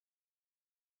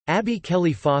Abby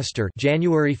Kelley Foster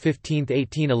 (January 15,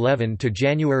 1811 to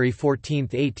January 14,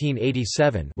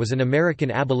 1887) was an American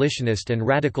abolitionist and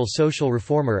radical social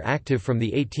reformer active from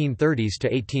the 1830s to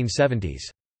 1870s.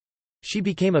 She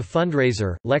became a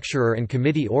fundraiser, lecturer and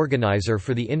committee organizer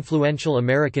for the influential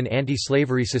American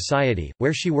Anti-Slavery Society,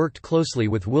 where she worked closely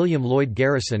with William Lloyd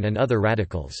Garrison and other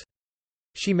radicals.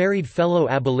 She married fellow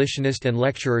abolitionist and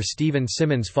lecturer Stephen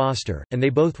Simmons Foster, and they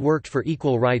both worked for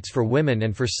equal rights for women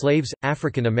and for slaves,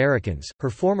 African Americans. Her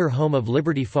former home of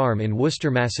Liberty Farm in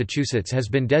Worcester, Massachusetts has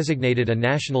been designated a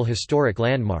National Historic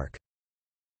Landmark.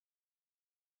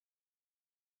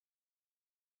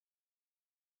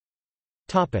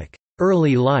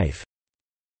 Early life.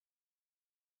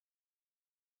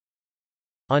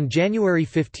 On January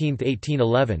 15,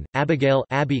 1811, Abigail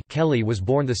Abby Kelley was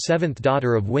born, the seventh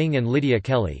daughter of Wing and Lydia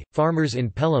Kelley, farmers in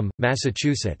Pelham,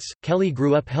 Massachusetts. Kelley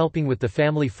grew up helping with the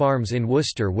family farms in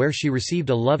Worcester, where she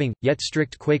received a loving, yet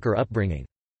strict Quaker upbringing.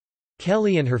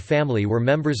 Kelley and her family were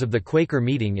members of the Quaker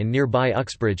meeting in nearby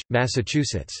Uxbridge,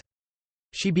 Massachusetts.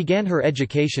 She began her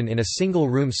education in a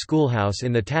single-room schoolhouse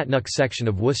in the Tatnuck section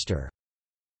of Worcester.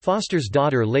 Foster's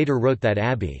daughter later wrote that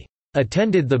Abby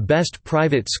attended the best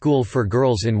private school for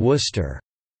girls in Worcester.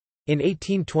 In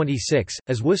 1826,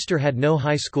 as Worcester had no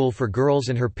high school for girls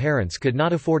and her parents could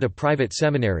not afford a private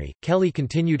seminary, Kelley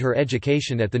continued her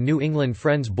education at the New England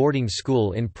Friends boarding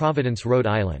school in Providence, Rhode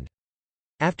Island.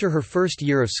 After her first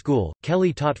year of school,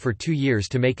 Kelley taught for 2 years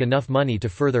to make enough money to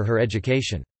further her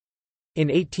education. In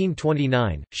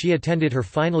 1829, she attended her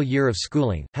final year of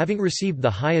schooling, having received the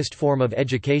highest form of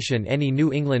education any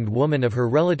New England woman of her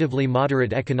relatively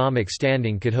moderate economic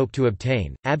standing could hope to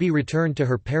obtain. Abby returned to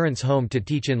her parents' home to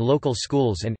teach in local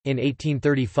schools and, in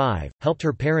 1835, helped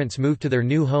her parents move to their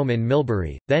new home in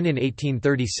Millbury. Then in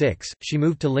 1836, she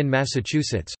moved to Lynn,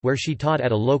 Massachusetts, where she taught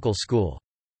at a local school.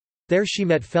 There she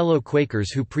met fellow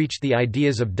Quakers who preached the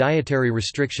ideas of dietary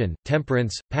restriction,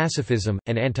 temperance, pacifism,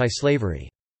 and anti-slavery.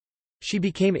 She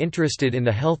became interested in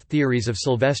the health theories of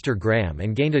Sylvester Graham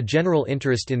and gained a general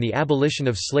interest in the abolition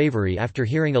of slavery after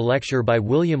hearing a lecture by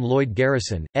William Lloyd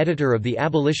Garrison, editor of the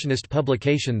abolitionist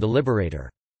publication The Liberator.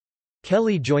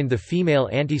 Kelley joined the Female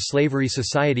Anti-Slavery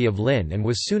Society of Lynn and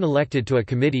was soon elected to a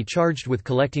committee charged with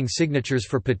collecting signatures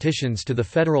for petitions to the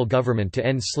federal government to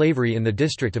end slavery in the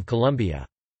District of Columbia.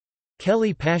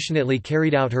 Kelley passionately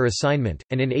carried out her assignment,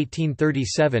 and in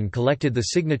 1837 collected the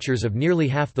signatures of nearly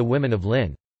half the women of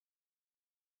Lynn.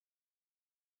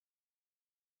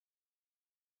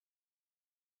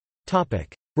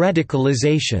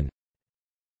 Radicalization.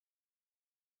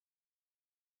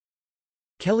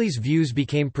 Kelley's views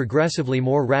became progressively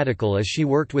more radical as she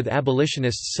worked with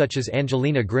abolitionists such as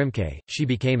Angelina Grimke. She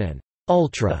became an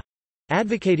ultra,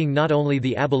 advocating not only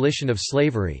the abolition of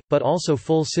slavery, but also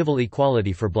full civil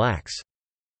equality for blacks.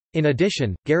 In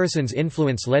addition, Garrison's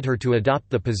influence led her to adopt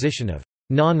the position of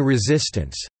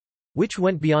non-resistance, which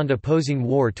went beyond opposing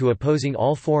war to opposing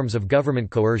all forms of government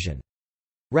coercion.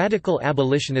 Radical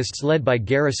abolitionists led by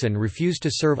Garrison refused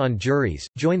to serve on juries,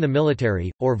 join the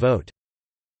military, or vote.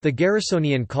 The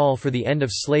Garrisonian call for the end of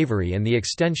slavery and the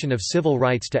extension of civil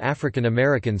rights to African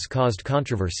Americans caused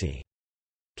controversy.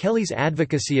 Kelley's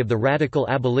advocacy of the radical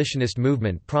abolitionist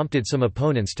movement prompted some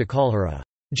opponents to call her a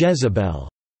Jezebel,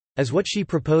 as what she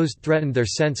proposed threatened their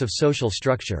sense of social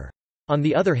structure. On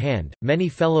the other hand, many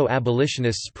fellow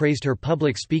abolitionists praised her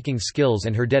public speaking skills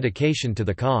and her dedication to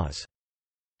the cause.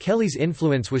 Kelley's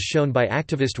influence was shown by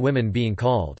activist women being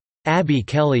called Abby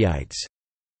Kelleyites.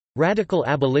 Radical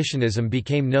abolitionism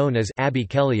became known as Abby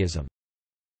Kelleyism.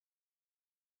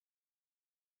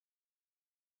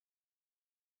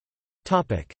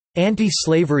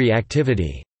 Anti-slavery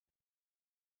activity.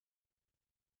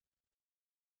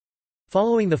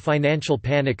 Following the financial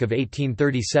panic of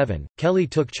 1837, Kelley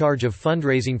took charge of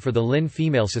fundraising for the Lynn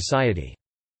Female Society.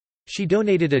 She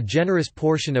donated a generous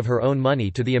portion of her own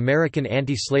money to the American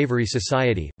Anti-Slavery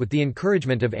Society. With the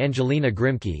encouragement of Angelina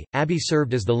Grimke, Abby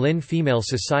served as the Lynn Female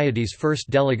Society's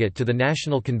first delegate to the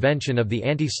National Convention of the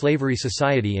Anti-Slavery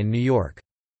Society in New York.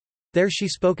 There she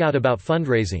spoke out about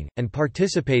fundraising, and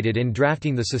participated in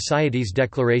drafting the Society's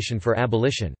Declaration for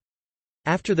Abolition.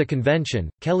 After the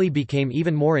convention, Kelley became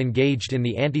even more engaged in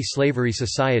the Anti-Slavery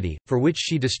Society, for which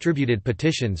she distributed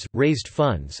petitions, raised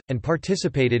funds, and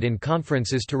participated in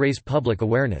conferences to raise public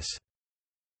awareness.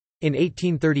 In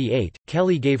 1838,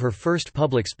 Kelley gave her first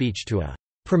public speech to a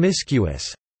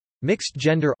promiscuous,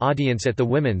 mixed-gender audience at the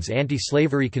Women's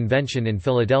Anti-Slavery Convention in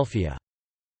Philadelphia.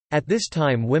 At this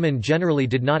time, women generally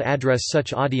did not address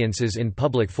such audiences in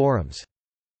public forums.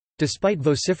 Despite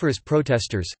vociferous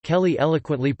protesters, Kelley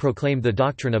eloquently proclaimed the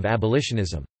doctrine of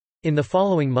abolitionism. In the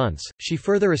following months, she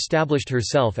further established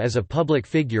herself as a public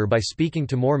figure by speaking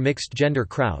to more mixed-gender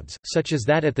crowds, such as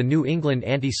that at the New England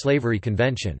Anti-Slavery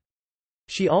Convention.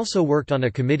 She also worked on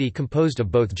a committee composed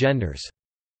of both genders.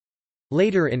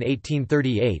 Later in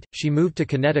 1838, she moved to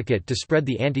Connecticut to spread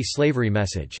the anti-slavery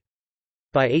message.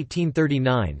 By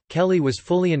 1839, Kelley was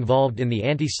fully involved in the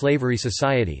Anti-Slavery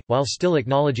Society, while still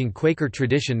acknowledging Quaker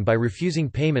tradition by refusing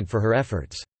payment for her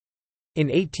efforts. In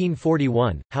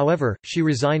 1841, however, she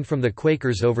resigned from the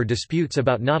Quakers over disputes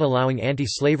about not allowing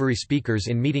anti-slavery speakers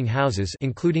in meeting houses,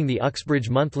 including the Uxbridge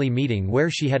Monthly Meeting where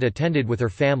she had attended with her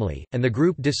family, and the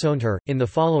group disowned her. In the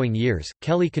following years,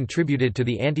 Kelley contributed to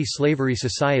the Anti-Slavery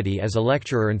Society as a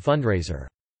lecturer and fundraiser.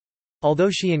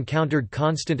 Although she encountered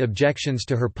constant objections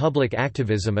to her public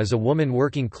activism as a woman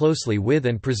working closely with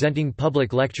and presenting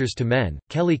public lectures to men,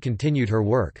 Kelley continued her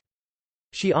work.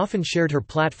 She often shared her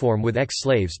platform with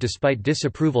ex-slaves despite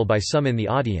disapproval by some in the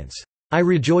audience. "I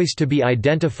rejoice to be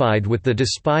identified with the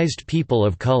despised people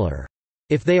of color.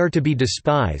 If they are to be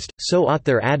despised, so ought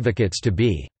their advocates to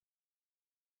be."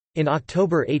 In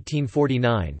October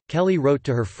 1849, Kelley wrote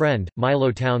to her friend,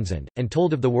 Milo Townsend, and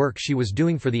told of the work she was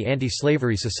doing for the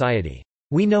Anti-Slavery Society.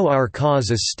 "We know our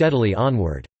cause is steadily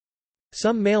onward."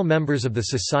 Some male members of the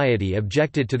society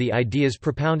objected to the ideas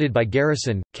propounded by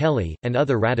Garrison, Kelley, and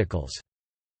other radicals.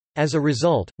 As a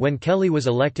result, when Kelley was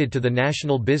elected to the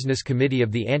National Business Committee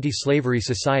of the Anti-Slavery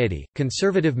Society,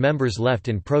 conservative members left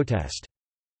in protest.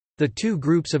 The two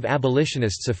groups of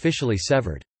abolitionists officially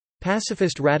severed.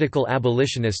 Pacifist radical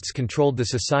abolitionists controlled the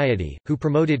society, who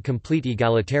promoted complete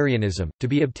egalitarianism, to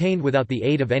be obtained without the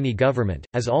aid of any government,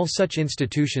 as all such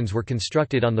institutions were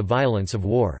constructed on the violence of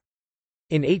war.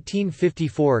 In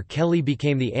 1854 Kelley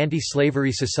became the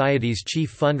Anti-Slavery Society's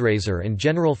chief fundraiser and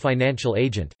general financial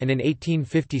agent, and in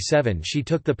 1857 she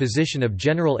took the position of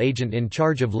general agent in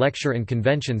charge of lecture and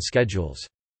convention schedules.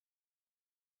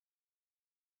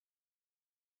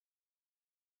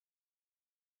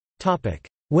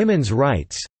 Women's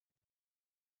rights.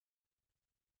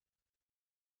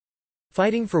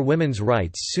 Fighting for women's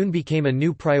rights soon became a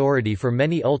new priority for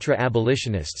many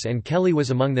ultra-abolitionists, and Kelley was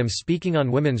among them, speaking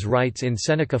on women's rights in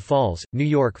Seneca Falls, New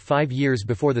York 5 years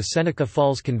before the Seneca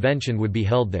Falls Convention would be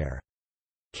held there.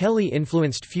 Kelley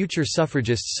influenced future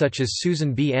suffragists such as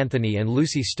Susan B. Anthony and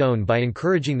Lucy Stone by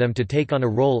encouraging them to take on a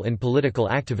role in political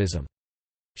activism.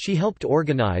 She helped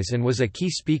organize and was a key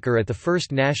speaker at the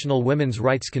first National Women's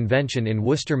Rights Convention in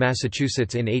Worcester,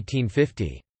 Massachusetts in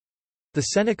 1850. The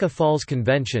Seneca Falls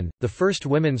Convention, the first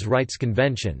women's rights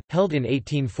convention, held in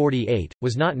 1848,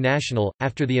 was not national.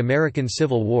 After the American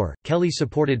Civil War, Kelley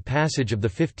supported passage of the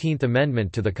 15th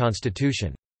Amendment to the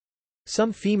Constitution.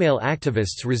 Some female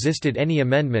activists resisted any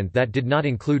amendment that did not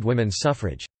include women's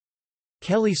suffrage.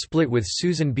 Kelley split with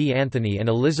Susan B. Anthony and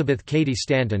Elizabeth Cady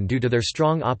Stanton due to their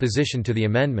strong opposition to the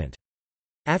amendment.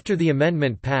 After the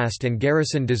amendment passed and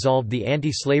Garrison dissolved the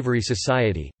Anti-Slavery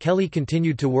Society, Kelley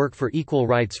continued to work for equal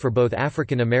rights for both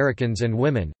African Americans and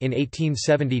women. In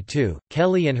 1872,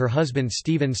 Kelley and her husband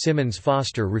Stephen Simmons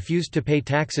Foster refused to pay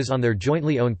taxes on their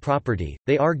jointly owned property.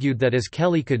 They argued that as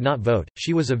Kelley could not vote,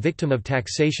 she was a victim of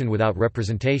taxation without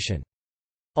representation.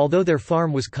 Although their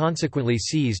farm was consequently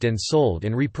seized and sold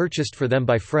and repurchased for them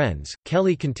by friends,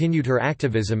 Kelley continued her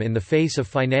activism in the face of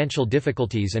financial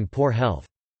difficulties and poor health.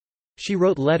 She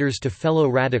wrote letters to fellow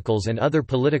radicals and other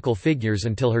political figures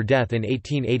until her death in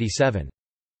 1887.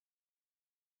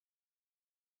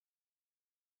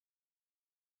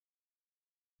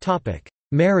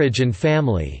 Marriage and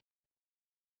family.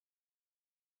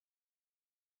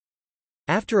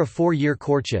 After a 4-year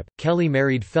courtship, Kelley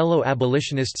married fellow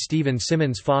abolitionist Stephen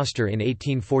Simmons Foster in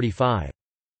 1845.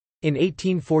 In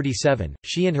 1847,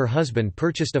 she and her husband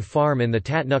purchased a farm in the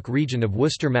Tatnuck region of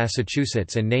Worcester,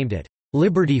 Massachusetts and named it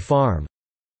Liberty Farm.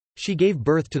 She gave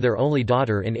birth to their only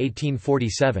daughter in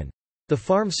 1847. The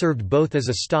farm served both as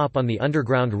a stop on the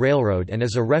Underground Railroad and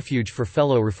as a refuge for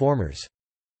fellow reformers.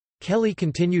 Kelley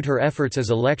continued her efforts as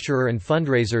a lecturer and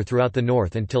fundraiser throughout the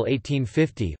North until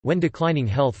 1850, when declining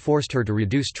health forced her to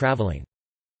reduce traveling.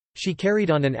 She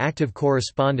carried on an active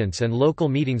correspondence and local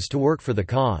meetings to work for the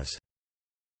cause.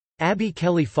 Abby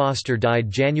Kelley Foster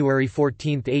died January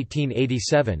 14,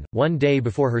 1887, one day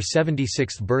before her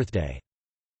 76th birthday.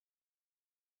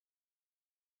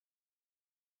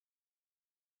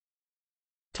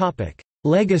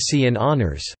 Legacy and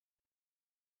honors.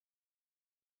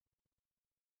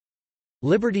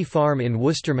 Liberty Farm in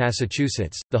Worcester,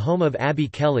 Massachusetts, the home of Abby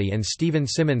Kelley and Stephen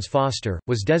Simmons Foster,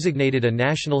 was designated a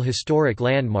National Historic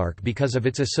Landmark because of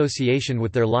its association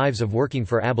with their lives of working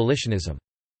for abolitionism.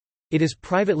 It is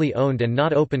privately owned and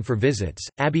not open for visits.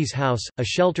 Abby's House, a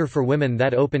shelter for women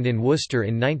that opened in Worcester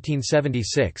in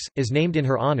 1976, is named in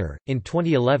her honor. In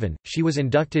 2011, she was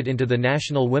inducted into the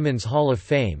National Women's Hall of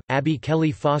Fame. Abby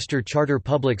Kelley Foster Charter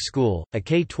Public School, a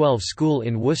K-12 school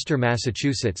in Worcester,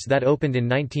 Massachusetts that opened in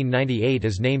 1998,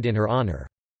 is named in her honor.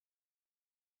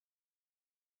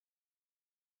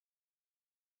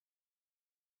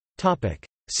 Topic: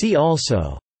 See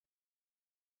also.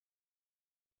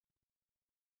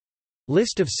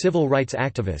 List of civil rights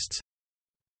activists.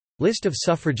 List of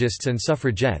suffragists and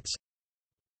suffragettes.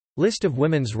 List of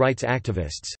women's rights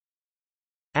activists.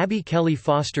 Abby Kelley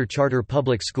Foster Charter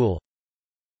Public School.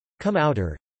 Come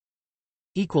Outer.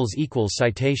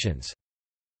 Citations